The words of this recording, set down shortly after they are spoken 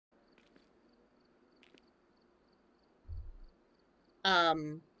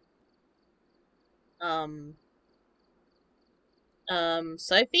Um, um,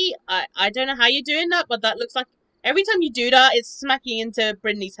 Sophie, I don't know how you're doing that, but that looks like every time you do that, it's smacking into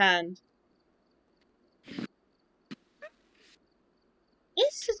Brittany's hand.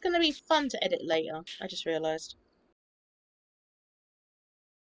 This is gonna be fun to edit later, I just realised.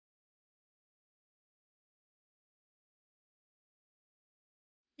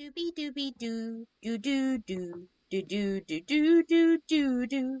 Doobie doobie doo, doo doo doo, doo doo doo doo doo doo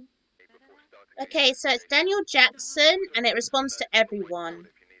doo. Okay, so it's MrJxmes, and it responds to everyone.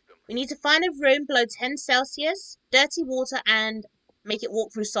 We need to find a room below 10 Celsius, dirty water, and make it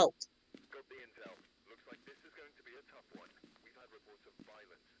walk through salt.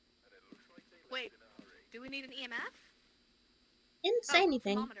 Wait, do we need an EMF? Didn't say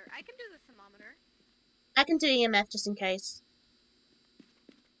anything. Thermometer. I can do the thermometer. I can do EMF just in case.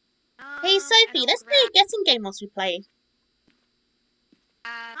 Hey Sophie, let's play a guessing game whilst we play.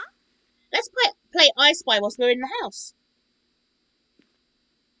 Huh? Let's play I Spy whilst we're in the house.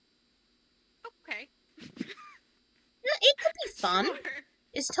 Okay. Yeah, it could be fun. Sure.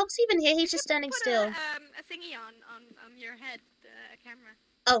 Is Toxie even here? He's just standing still. Put a thingy on your head, a camera.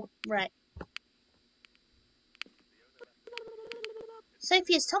 Oh, right.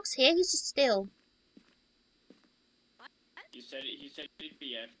 Sophie, is Tox here? He's just still. What? He said he'd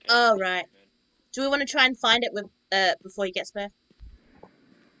be AFK. Oh, right. Do we want to try and find it with before he gets there?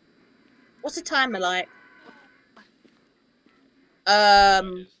 What's the timer like?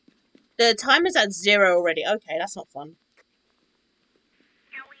 The timer's at 0 already. Okay, that's not fun.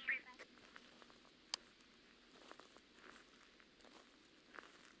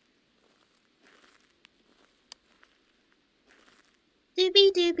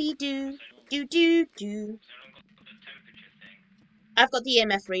 Doobie doobie doo, doo doo doo. I've got the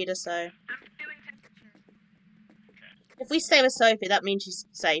EMF reader, so if we stay with Sophie, that means she's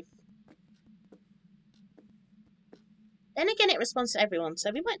safe. Then again, it responds to everyone, so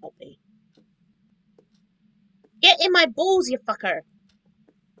we might not be. Get in my balls, you fucker!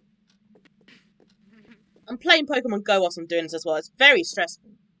 I'm playing Pokemon Go whilst I'm doing this as well. It's very stressful.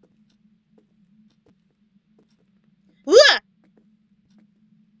 Whoa!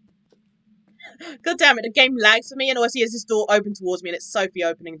 God damn it, the game lags for me and all I see is this door open towards me and it's Sophie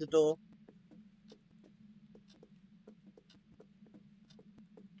opening the door.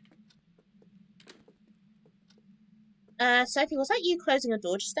 Sophie, was that you closing a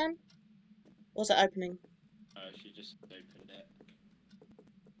door just then? Or was it opening? She just opened it.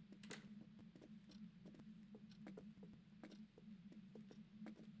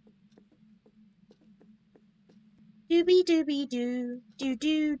 Doobie doobie doo, doo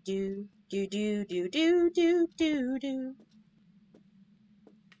doo doo, doo doo doo doo doo doo doo.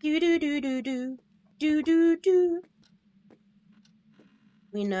 Doo doo doo doo doo, doo doo doo.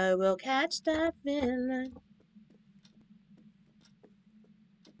 We know we'll catch that villain.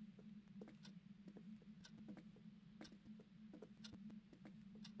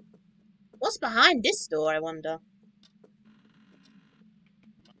 What's behind this door, I wonder?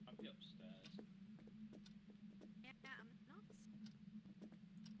 Might be upstairs. Yeah, I'm not.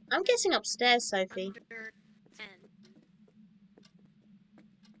 I'm guessing upstairs, Sophie. Under 10.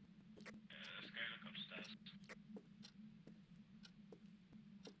 Let's go look upstairs.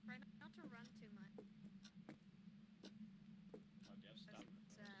 Try not to run too much. Might be upstairs.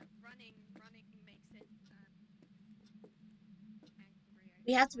 Running makes it angry.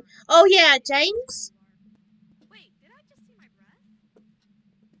 We have to. Oh yeah, James. Wait, did I just see my breath?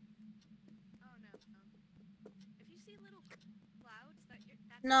 Oh no. If you see little clouds, that's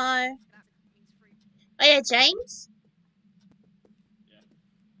No. that means free. Oh yeah, James. Yeah.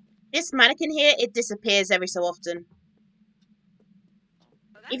 This mannequin here, it disappears every so often.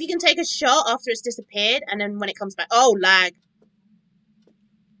 Oh, If you can take a shot after it's disappeared, and then when it comes back, oh lag.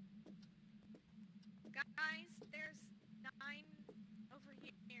 Guys, there's 9 over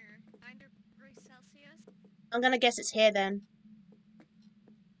here. 9 degrees Celsius. I'm gonna guess it's here then.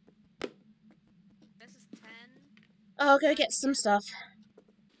 This is 10. Oh, I'll go get some stuff.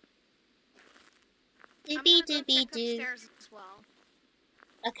 I'm Doobie gonna go doobie check doo. upstairs as well.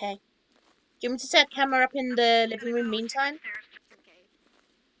 Okay. Do you want me to set a camera up in the living room meantime? Okay.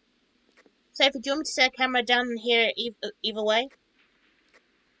 Sophie, do you want me to set a camera down here either way? Wait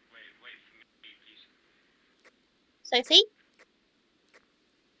for me, please. Sophie?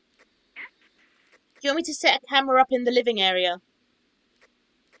 Do you want me to set a camera up in the living area?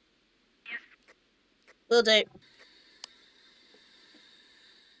 Will do.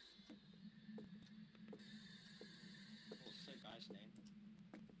 What's the guy's name?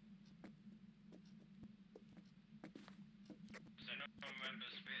 Is there no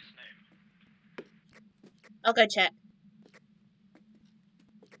I'll go check.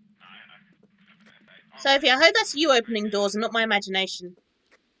 Okay. Sophie, I hope that's you opening doors and not my imagination.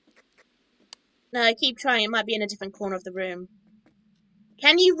 No, keep trying. It might be in a different corner of the room.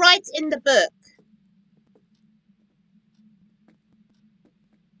 Can you write in the book?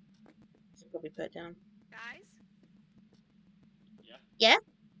 Should probably put it down. Guys, Yeah. Yeah?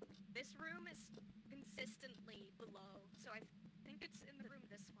 this room is consistently below, so I think it's in the room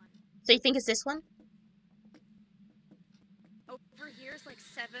this one. So you think it's this one? Over here is like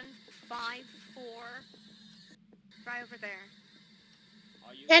 7, 5, 4. Right over there.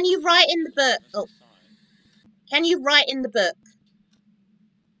 Can you write in the book? Oh. Can you write in the book?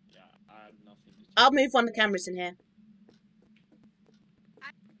 Yeah, I had nothing to do. I'll move one of the cameras in here.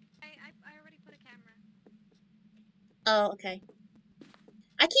 I already put a camera. Oh, okay.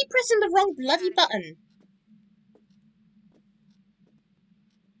 I keep pressing the wrong bloody button.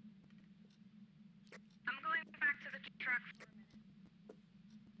 I'm going back to the truck for a minute.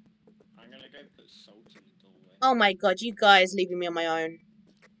 I'm gonna go put salt in the doorway. Oh my god, you guys leaving me on my own.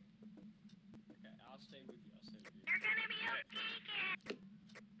 Okay, I'll stay with you. You're gonna be okay, kid.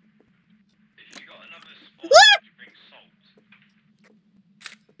 If you got another spot, could you bring salt?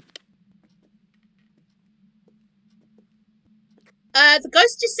 The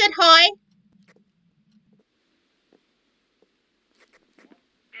ghost just said hi.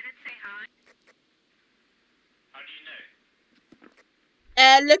 Did it say hi? How do you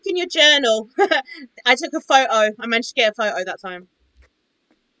know? Look in your journal. I took a photo. I managed to get a photo that time.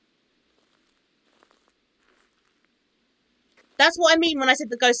 That's what I mean when I said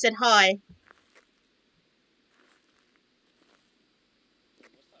the ghost said hi.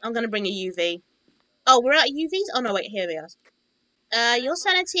 I'm gonna bring a UV. Oh, we're at UVs? Oh no, wait, here we are. Your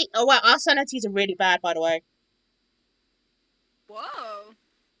sanity... Oh wow, our sanities are really bad, by the way. Whoa.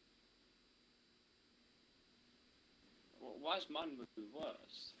 Well, why is mine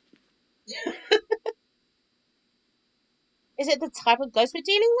worse? Is it the type of ghost we're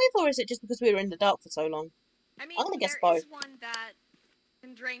dealing with, or is it just because we were in the dark for so long? I mean, I'm gonna guess there both. is one that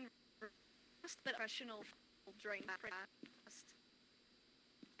can drain rust, but professional will drain that rust.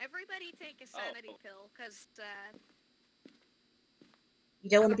 Everybody take a sanity pill, because You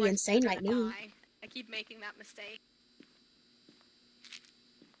don't want to be otherwise insane you're like gonna me. die. I keep making that mistake.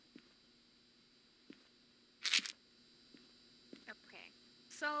 Okay,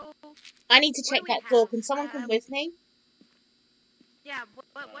 so I need to what check do we that door. have? Can someone come with me? Yeah,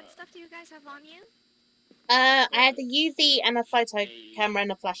 what stuff do you guys have on you? I had the UV and a photo camera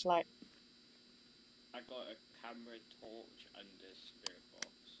and a flashlight. I got a camera, torch, and a spirit box.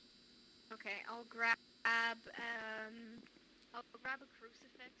 Okay, I'll grab a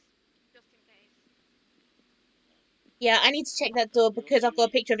crucifix just in case. Yeah, I need to check that door because I've got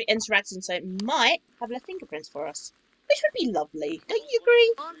a picture of it interacting, so it might have left fingerprints for us. Which would be lovely. Don't you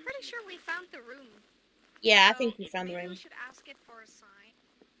agree? Well, I'm pretty sure we found the room. Yeah, I So think we found the maybe room. we should ask it for a sign.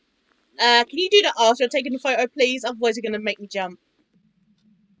 Can you do that after I've taken the photo, please? Otherwise you're going to make me jump.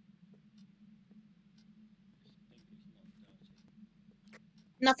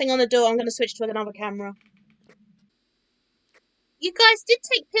 Nothing on the door. I'm going to switch to another camera. You guys did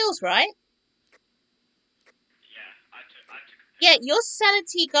take pills, right? Yeah, I took a pill. Yeah, your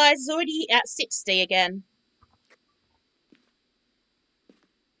sanity, guys, is already at 60 again.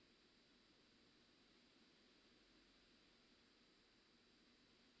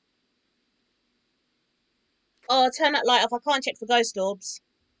 Oh, turn that light off. I can't check for ghost orbs.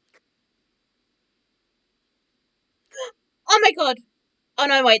 Oh my god. Oh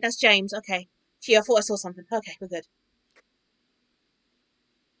no, wait, that's James. Okay. Gee, I thought I saw something. Okay, we're good.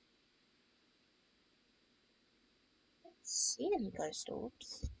 Don't see any ghost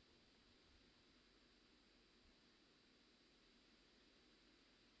orbs.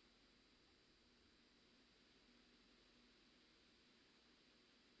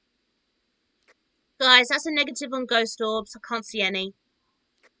 Guys, that's a negative on ghost orbs. I can't see any.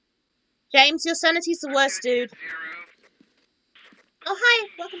 James, your sanity's the worst, dude. Oh, hi.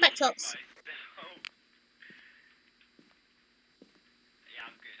 Welcome back, Tox. Yeah,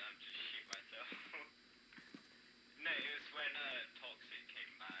 I'm good. I'm just shit myself. No, it was when Toxie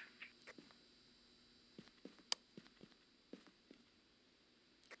came back.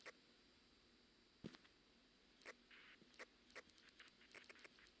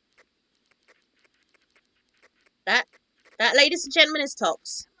 That, ladies and gentlemen, is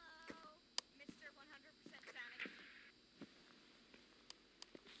Tox. Hello, Mr. 100% sanity.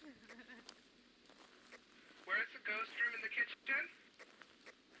 Where's the ghost room in the kitchen?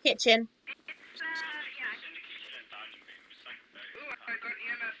 Kitchen. It's Yeah, it's in the kitchen and dining room. It's like Ooh, I got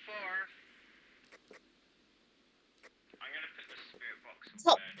EMF 4.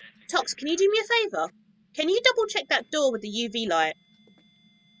 Tox, can you do me a favour? Can you double check that door with the UV light?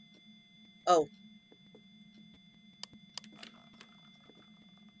 Oh.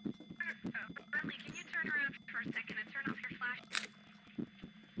 Bradley, can you turn around for a second and turn off your flash?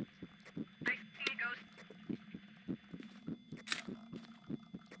 I see a ghost.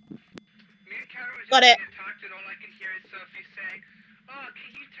 Me and Kara was Got just it. being attacked and all I can hear is Sophie saying, "Oh, can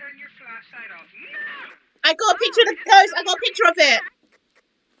you turn your flashlight off?" No! I got a picture of the ghost. I got a picture of it.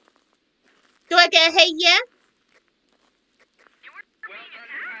 Do I get a hey yeah? You were Well being done,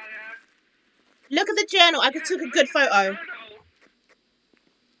 attacked. Kara. Look at the journal. I took a good photo.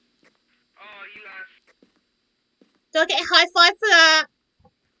 Oh, he left. Do I get a high five for that?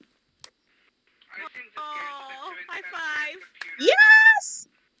 I think this Oh, game's been too high intense five. for the computer. Yes!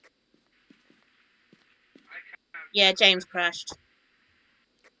 I can't. Yeah, James crashed.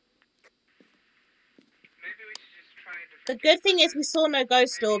 Maybe we should just try a The different good game thing for is we this. saw no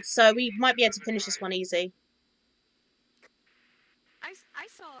ghost Maybe orbs, it's so we easy might be able to to finish this try. one easy. I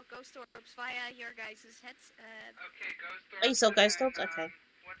saw ghost orbs via your guys' heads. Okay, ghost orbs. Oh, you saw and ghost then, orbs? Okay.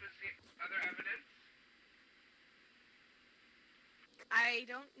 What was the other evidence? I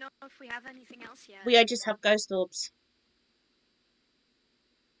don't know if we have anything else yet. We just have ghost orbs.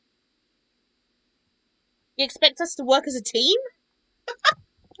 You expect us to work as a team?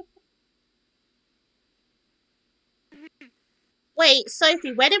 Wait,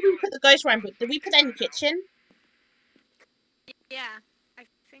 Sophie, where did we put the ghost rhyme book? Did we put that in the kitchen? Yeah, I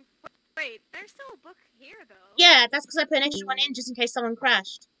think. Wait, there's still a book here though. Yeah, that's because I put an extra one in just in case someone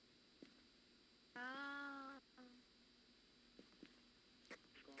crashed.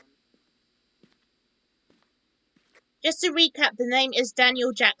 Just to recap, the name is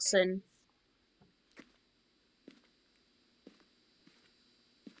Daniel Jackson.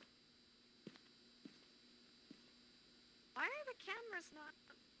 Why are the cameras not?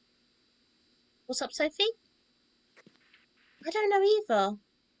 What's up, Sophie? I don't know either.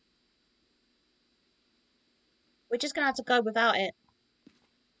 We're just gonna have to go without it.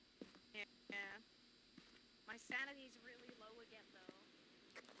 Yeah. My sanity's really low again though.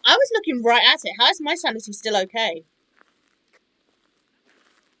 I was looking right at it. How is my sanity still okay?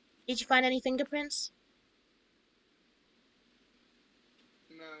 Did you find any fingerprints?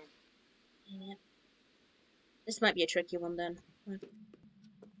 No. Yeah. This might be a tricky one then.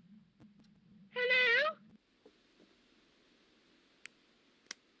 Hello?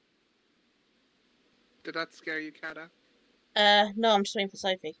 Did that scare you, Kata? No, I'm just waiting for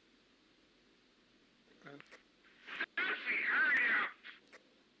Sophie. Sophie, hurry up!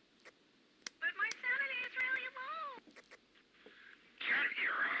 But my sanity is really low. Get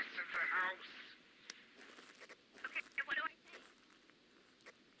your ass in the house! Okay, what do I say?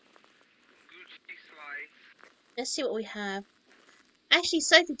 Gucci slides. Let's see what we have. Actually,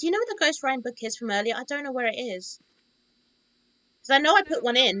 Sophie, do you know where the Ghost Rhyme book is from earlier? I don't know where it is. Because I know I put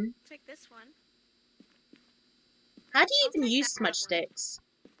one in. Take this one. How do you I'll even take use that smudge one. sticks?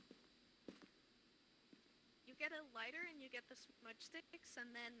 You get a lighter and you get the smudge sticks and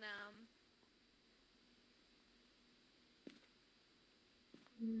then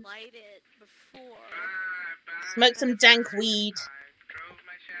light it before. Smoke some dank weed.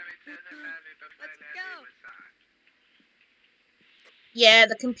 Let's go. Yeah,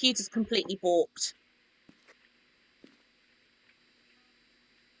 the computer's completely balked.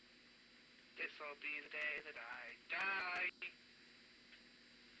 This'll be the day that I die.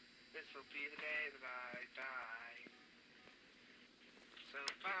 This'll be the day that I die. So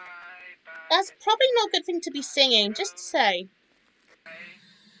bye bye. That's probably not a good thing to be singing, just to say.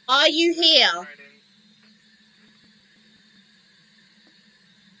 Are you here?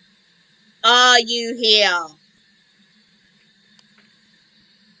 Are you here?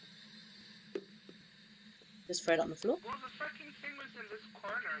 Just throw it on the floor. Well, the fucking thing was in this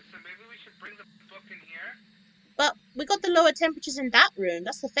corner, so maybe we should bring the book in here. But we got the lower temperatures in that room,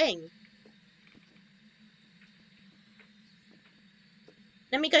 that's the thing.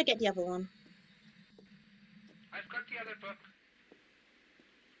 Let me go get the other one. I've got the other book.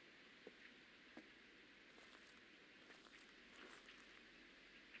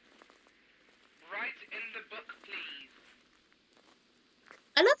 Write in the book, please.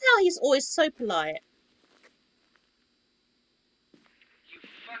 I love how he's always so polite. You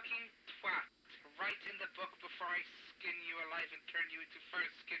fucking twat. Write in the book before I skin you alive and turn you into fur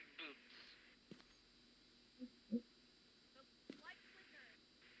skin boots.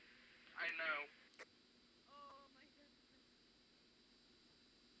 I know. Oh my goodness.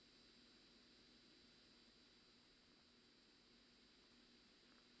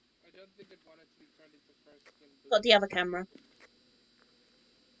 I don't think I'd want it to be turned into fur skin boots. Got the other camera.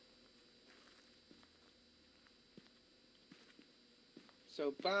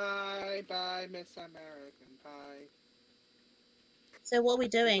 So bye, Miss American Pie. So what are we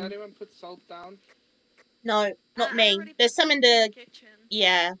Does doing? anyone put salt down? No, not I me. already There's put some in salt the... kitchen.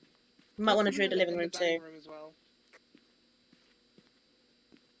 Yeah. You might Put want to some do the living in the room dining too. room as well.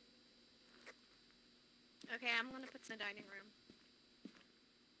 Okay, I'm gonna put some in the dining room.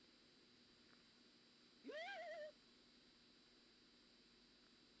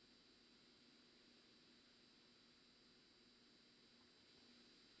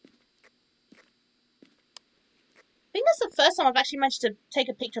 I think that's the first time I've actually managed to take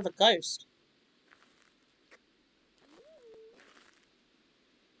a picture of a ghost.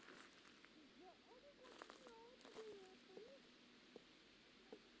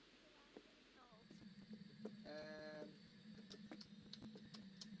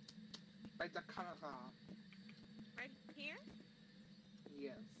 By the camera. Right here?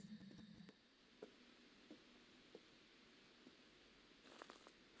 Yes.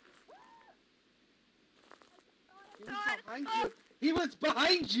 He was behind you. He was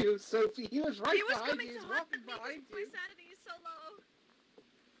behind you, Sophie. He was right behind you. He was walking behind you. My sanity is so low.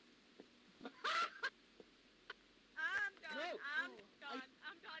 I'm done. No. I'm done.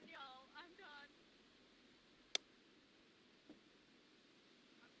 I'm done, y'all. I'm done.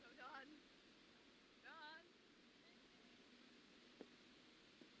 I'm so done. Done.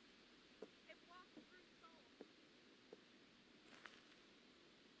 It walked through salt.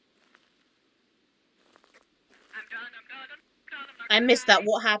 I'm done. I'm done. I'm done. I'm not I gonna missed that. die.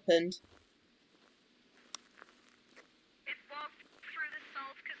 What happened? It walked through the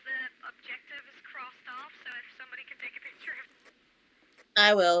salt because the objective is crossed off, so if somebody can take a picture of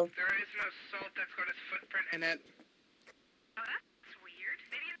I will. There is no salt that's got its footprint in it. Oh, that's weird.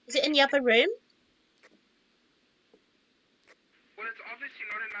 Maybe Is it in the other room? Well, it's obviously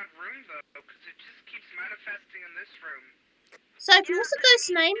not in that room, though, because it just keeps manifesting in this room. Sophie, what's the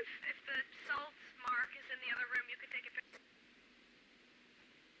ghost's name? if the salt mark is in the other room, you could take a picture.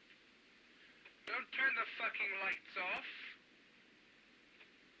 Don't turn the fucking lights off.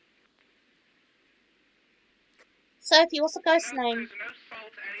 Sophie, what's the ghost's No, name? there's no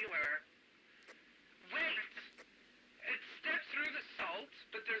salt anywhere. Wait! It stepped through the salt,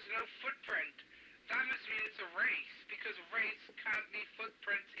 but there's no footprint. That must mean it's a race, because race can't be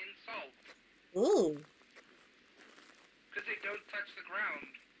footprints in salt. Ooh. Because they don't touch the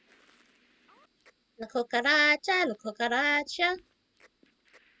ground. La cucaracha, la cucaracha.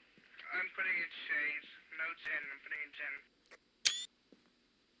 I'm putting in shade. No gin, I'm putting in gin.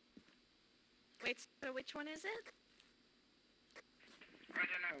 Wait, so which one is it? I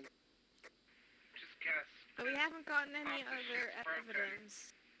don't know. Just guess. But we haven't gotten any Half the other shit's broken.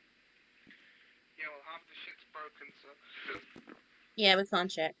 evidence. Yeah, well, half the shit's broken, so... Yeah, we can't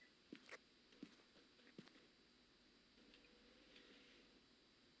check.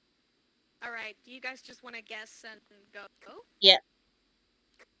 Alright, do you guys just want to guess and go? Yeah.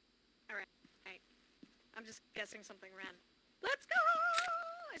 Alright. I'm just guessing something random. Let's go!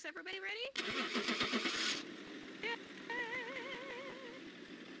 Is everybody ready? Yeah.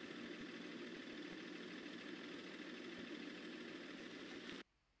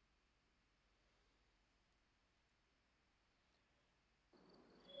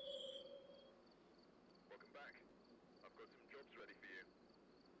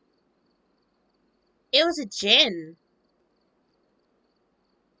 It was a gin.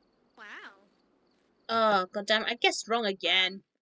 Wow. Oh, goddamn. I guessed wrong again.